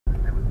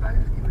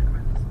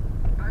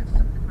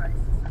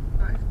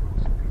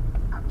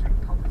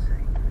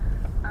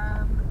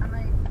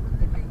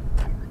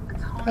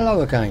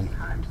Hello again.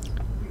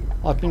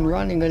 I've been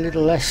running a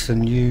little less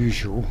than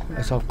usual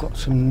as I've got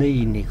some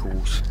knee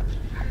niggles.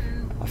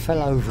 I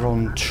fell over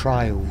on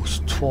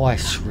trails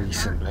twice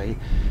recently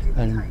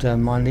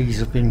and my knees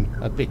have been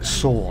a bit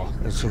sore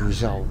as a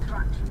result.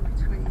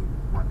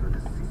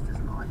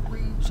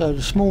 So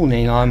this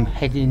morning I'm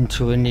heading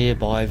to a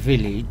nearby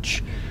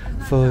village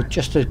for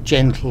just a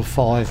gentle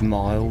 5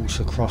 miles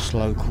across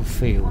local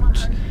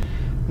fields.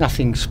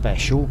 Nothing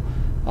special.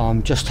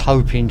 I'm just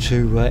hoping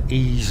to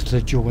ease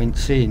the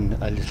joints in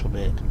a little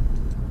bit.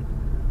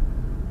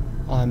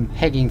 I'm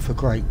heading for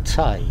Great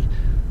Tey,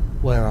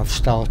 where I've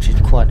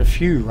started quite a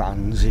few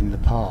runs in the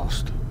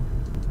past.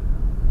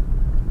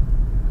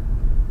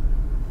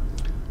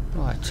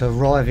 Right,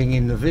 arriving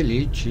in the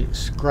village,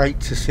 it's great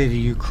to see the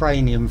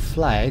Ukrainian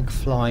flag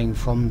flying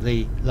from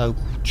the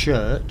local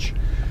church.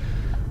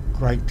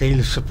 Great deal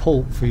of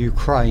support for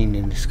Ukraine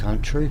in this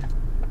country.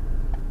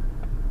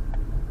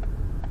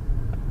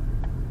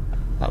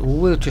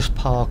 We'll just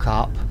park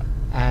up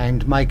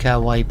and make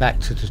our way back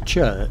to the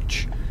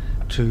church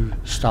to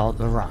start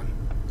the run.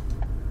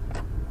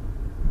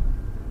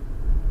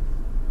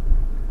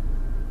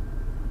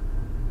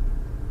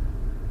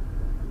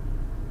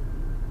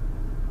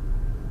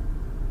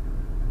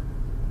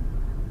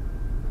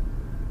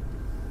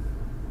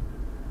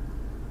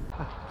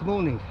 Good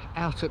morning,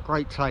 out at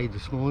Great Tey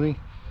this morning.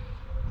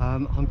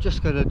 I'm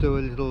just going to do a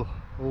little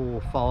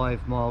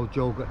 5 mile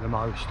jog at the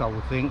most, I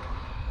would think.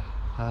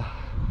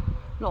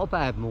 Not a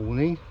bad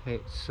morning.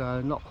 It's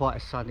not quite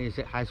as sunny as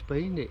it has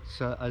been.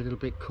 It's a little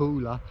bit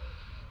cooler.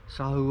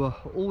 So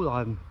all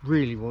I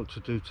really want to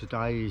do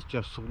today is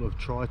just sort of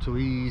try to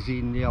ease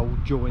in the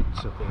old joints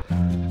a bit.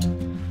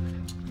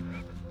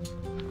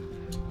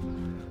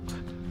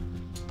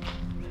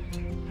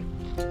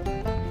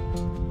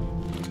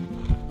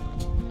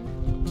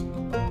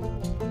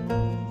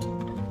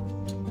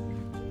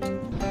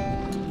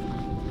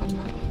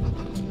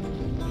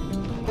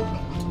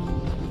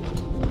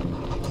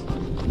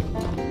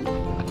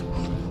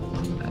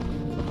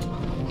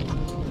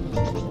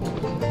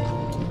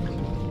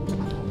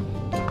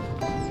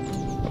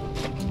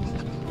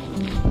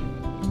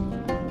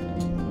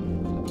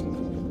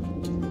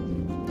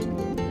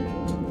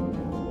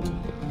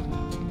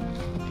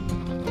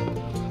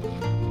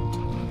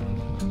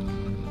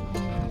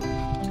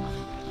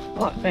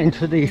 Right then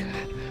to the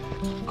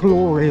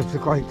glory of the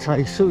Great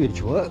Tey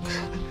Sewage Works.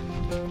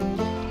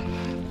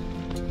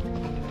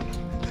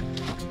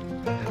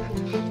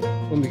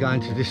 When we go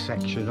into this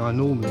section, I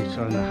normally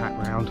turn the hat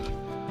round.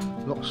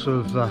 Lots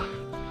of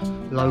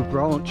low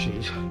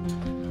branches,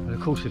 and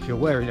of course if you're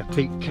wearing a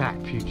peak cap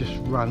you just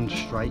run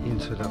straight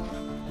into them.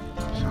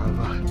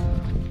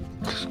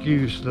 So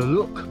excuse the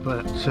look,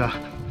 but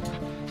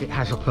it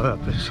has a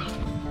purpose.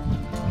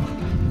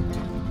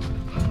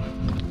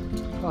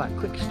 Right,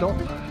 quick stop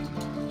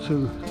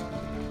to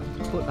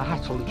put the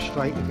hat on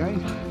straight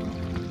again,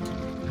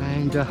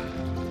 and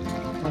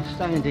I'm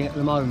standing at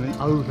the moment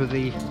over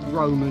the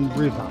Roman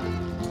River,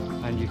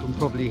 and you can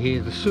probably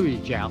hear the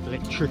sewage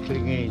outlet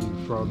trickling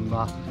in from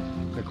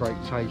the Great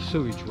Tey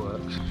Sewage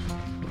Works.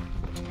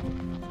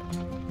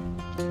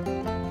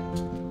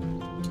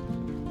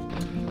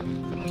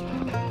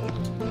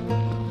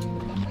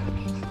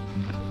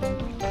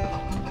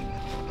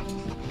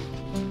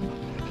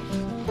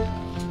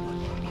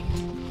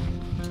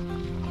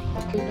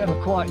 You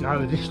never quite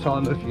know this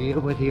time of year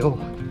whether you're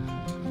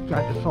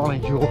going to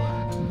find your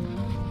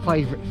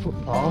favourite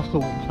footpath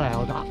all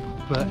ploughed up,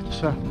 but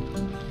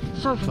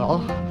so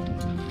far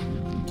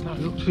don't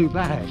look too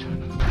bad.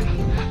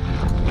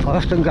 I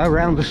often go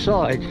round the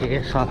side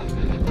here, so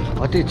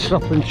I did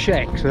stop and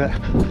check that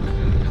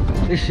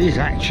this is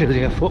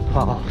actually a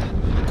footpath.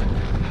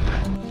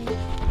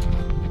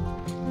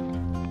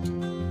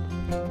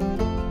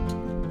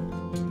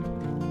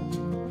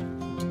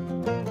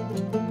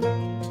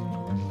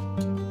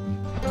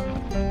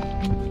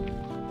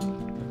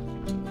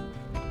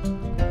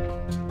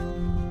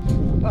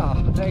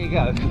 There you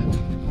go.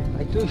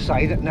 They do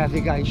say that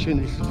navigation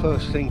is the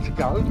first thing to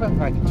go, don't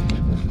they?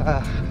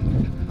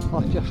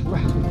 I just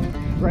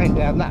ran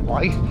down that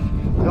way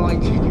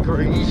 90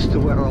 degrees to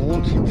where I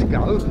wanted to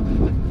go,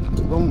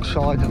 wrong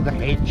side of the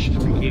hedge to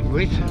begin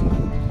with.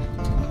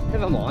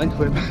 Never mind,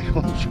 we're back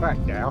on track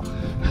now.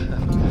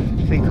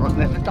 I think I've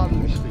never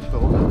done this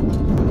before.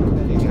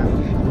 There you go.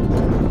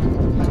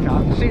 Okay,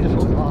 I can see the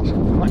footpath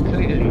quite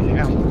clearly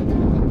now.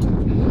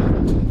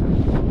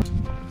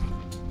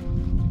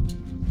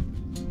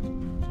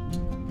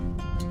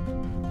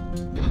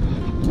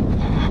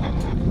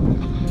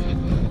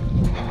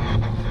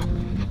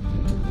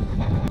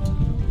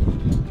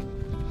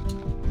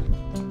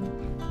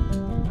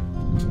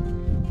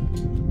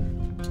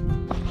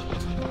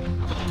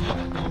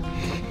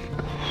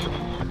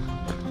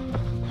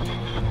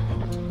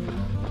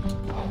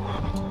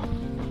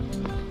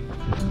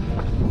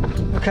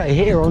 Okay,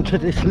 here onto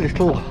this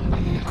little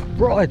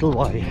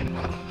bridleway.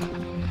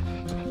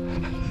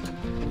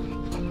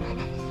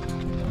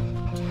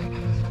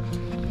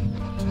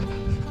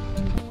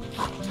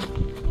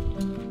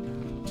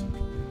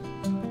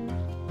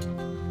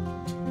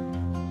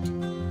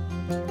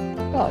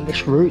 Right,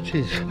 this route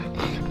is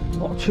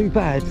not too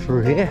bad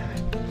through here.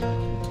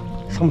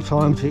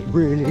 Sometimes it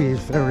really is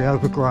very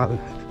overgrown.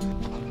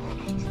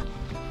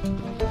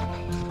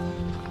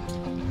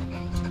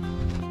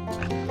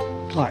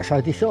 Right, so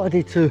I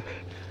decided to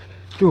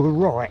do a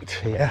right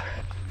here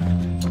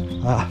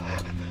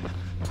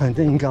and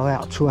then go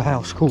out to a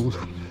house called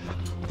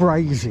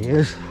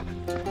Brazier's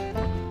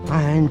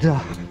and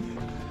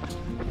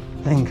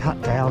then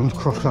cut down,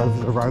 cross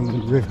over the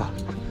Roman River.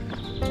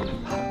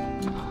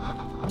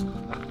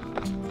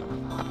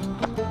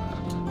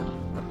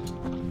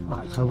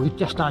 Right, so we've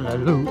just done a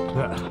loop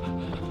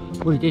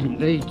that we didn't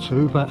need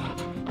to, but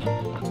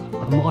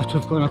I might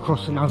have gone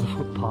across another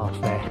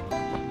footpath there.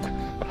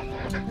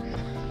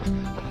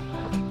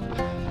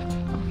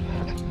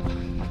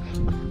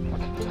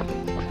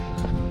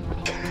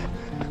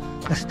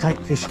 Let's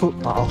take this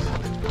footpath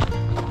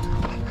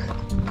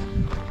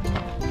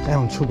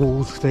down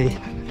towards the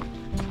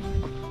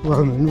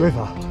Roman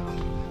River.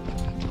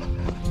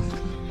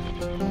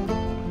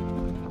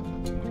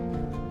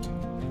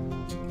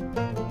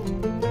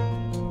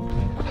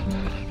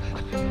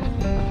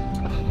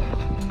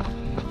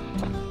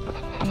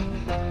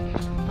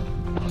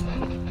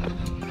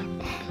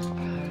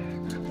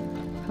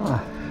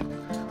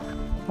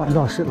 Quite a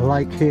nice little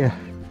lake here.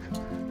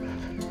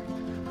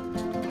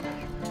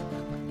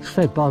 It's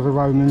fed by the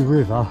Roman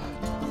River,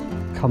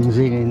 comes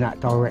in that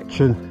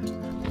direction.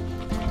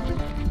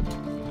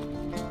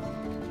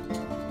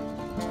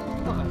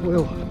 Right,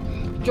 we'll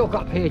jog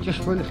up here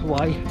just for a little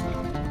way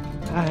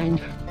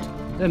and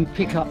then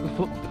pick up the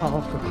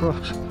footpath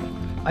across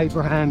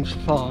Abraham's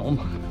farm,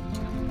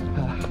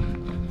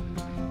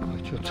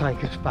 which will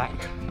take us back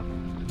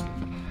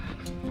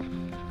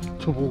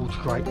towards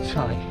Great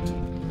Tey.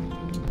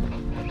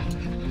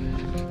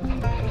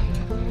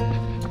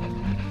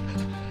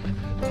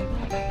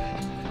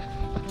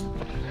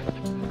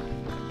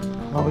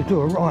 Well, we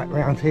do a right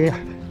round here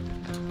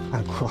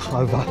and cross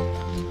over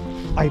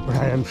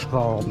Abraham's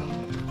farm.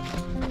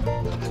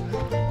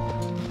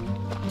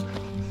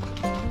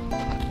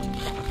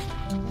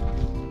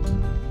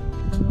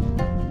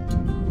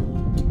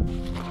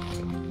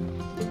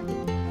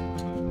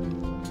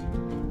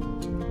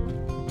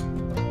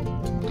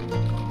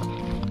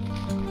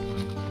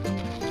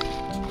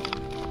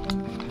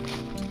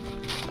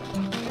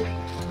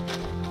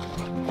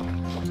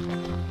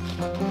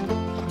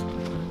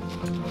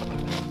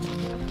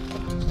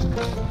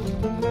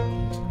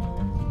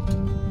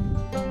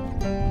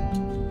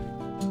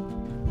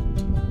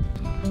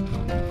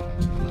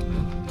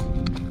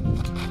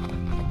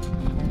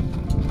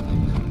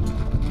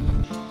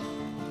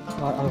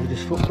 Right over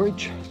this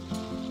footbridge,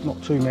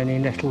 not too many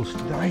nettles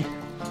today.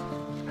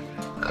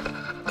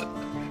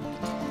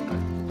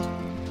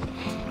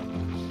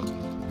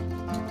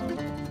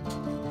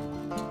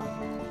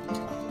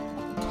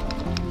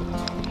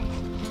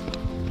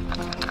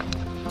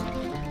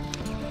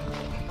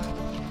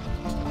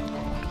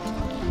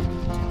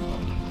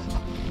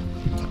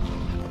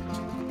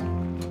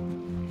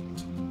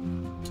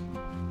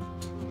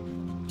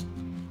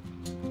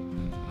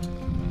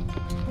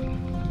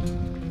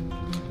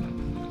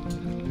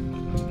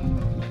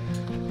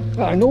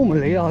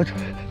 Normally I'd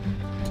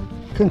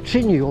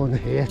continue on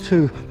here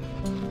to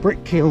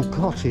Brickkiln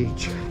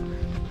Cottage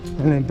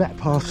and then back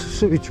past the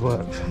Sewage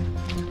Works,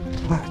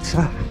 but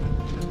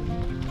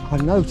I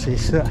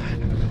noticed that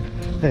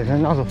there's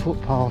another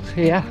footpath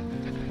here,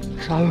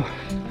 so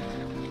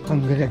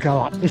I'm going to go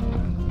up this.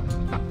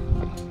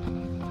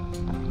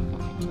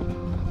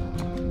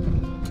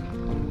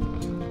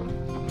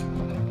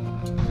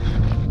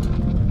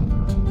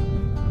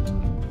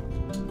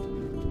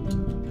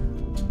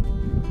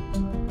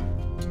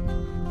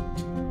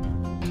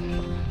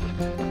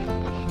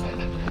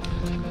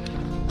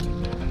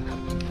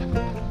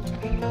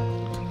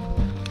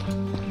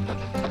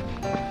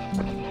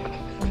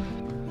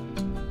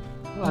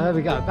 There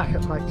we go, back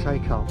at Great Tey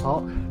car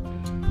park.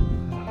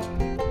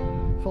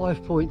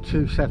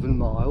 5.27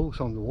 miles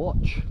on the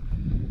watch.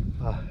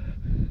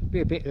 Be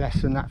a bit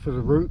less than that for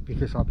the route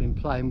because I've been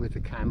playing with the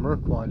camera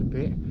quite a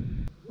bit.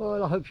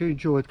 Well, I hope you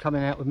enjoyed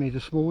coming out with me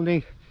this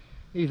morning,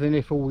 even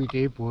if all we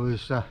did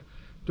was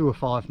do a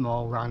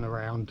 5-mile run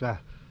around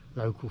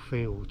local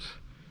fields.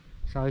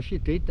 So if you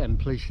did, then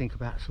please think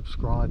about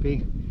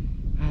subscribing,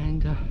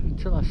 and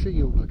until I see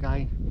you all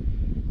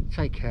again,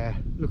 take care,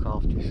 look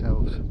after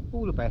yourselves,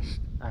 all the best,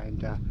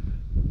 and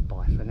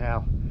bye for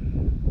now.